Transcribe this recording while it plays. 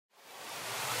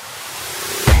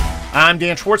I'm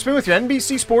Dan Schwartzman with your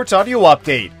NBC Sports Audio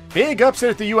Update. Big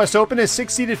upset at the U.S. Open as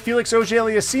 6-seeded Felix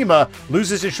Auger-Aliassime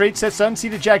loses in straight sets to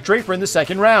unseeded Jack Draper in the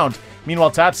second round.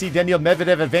 Meanwhile, top seed Daniil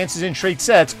Medvedev advances in straight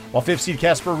sets, while 5th seed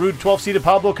Casper Ruud, 12th-seeded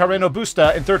Pablo Carreno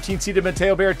Busta, and 13th-seeded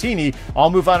Matteo Berrettini all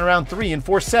move on around 3 and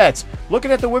 4 sets.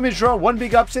 Looking at the women's draw, one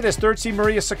big upset as 3rd seed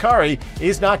Maria Sakkari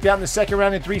is knocked out in the second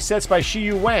round in 3 sets by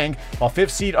Shiyu Wang, while 5th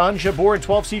seed Ons Jabeur and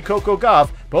 12th seed Coco Gauff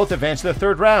both advance to the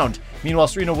third round. Meanwhile,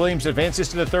 Serena Williams advances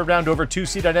to the third round over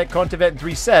 2-seed Anett Kontaveit in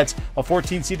 3 sets, while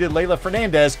 14th-seeded Leylah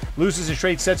Fernandez loses in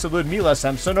straight sets to Ludmila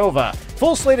Samsonova.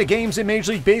 Full slate of games in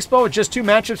Major League Baseball with just 2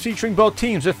 matchups featuring both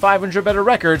teams with 500 better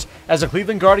records as the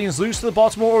Cleveland Guardians lose to the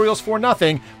Baltimore Orioles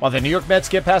 4-0, while the New York Mets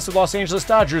get past the Los Angeles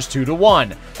Dodgers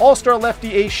 2-1. All-star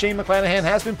lefty ace Shane McClanahan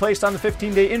has been placed on the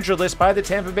 15-day injured list by the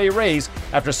Tampa Bay Rays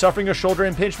after suffering a shoulder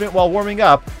impingement while warming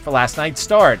up for last night's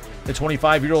start. The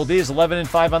 25-year-old is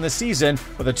 11-5 on the season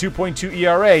with a 2.2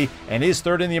 ERA and is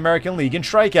 3rd in the American League in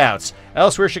strikeouts.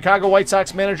 Elsewhere, Chicago White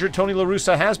Sox manager Tony La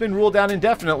Russa has been ruled out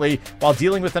indefinitely while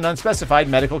dealing with an unspecified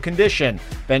medical condition.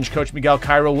 Bench coach Miguel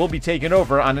Cairo will be taken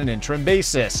over on an interim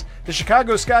basis. The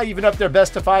Chicago Sky even up their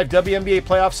best-of-5 WNBA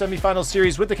playoff semifinal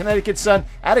series with the Connecticut Sun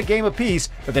at a game apiece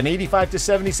with an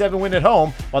 85-77 win at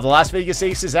home, while the Las Vegas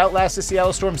Aces outlast the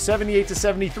Seattle Storm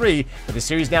 78-73, with the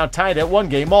series now tied at 1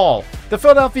 game all. The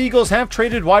Philadelphia Eagles have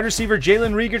traded wide receiver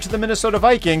Jalen Reagor to the Minnesota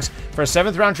Vikings for a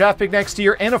 7th-round draft pick next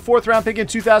year and a 4th-round pick in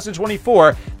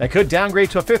 2024 that could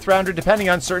downgrade to a 5th-rounder depending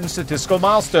on certain statistical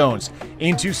milestones.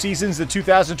 In 2 seasons, the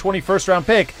 2020 first-round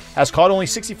pick has caught only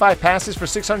 65 passes for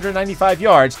 695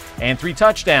 yards and 3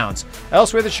 touchdowns.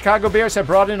 Elsewhere, the Chicago Bears have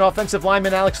brought in offensive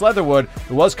lineman Alex Leatherwood,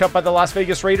 who was cut by the Las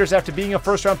Vegas Raiders after being a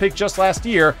first-round pick just last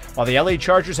year, while the LA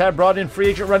Chargers have brought in free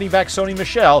agent running back Sony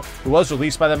Michel, who was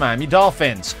released by the Miami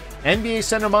Dolphins. NBA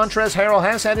center Montrezl Harrell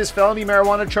has had his felony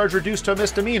marijuana charge reduced to a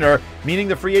misdemeanor, meaning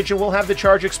the free agent will have the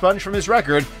charge expunged from his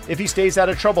record if he stays out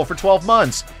of trouble for 12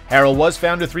 months. Harrell was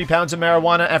found with 3 pounds of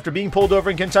marijuana after being pulled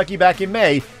over in Kentucky back in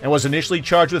May and was initially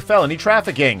charged with felony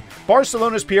trafficking.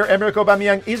 Barcelona's Pierre-Emerick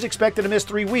Aubameyang is expected to miss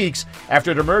 3 weeks after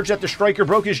it emerged that the striker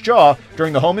broke his jaw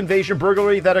during the home invasion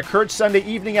burglary that occurred Sunday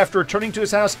evening after returning to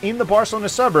his house in the Barcelona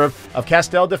suburb of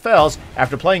Castelldefels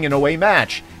after playing an away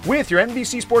match. With your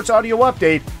NBC Sports Audio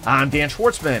Update, I'm Dan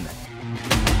Schwartzman.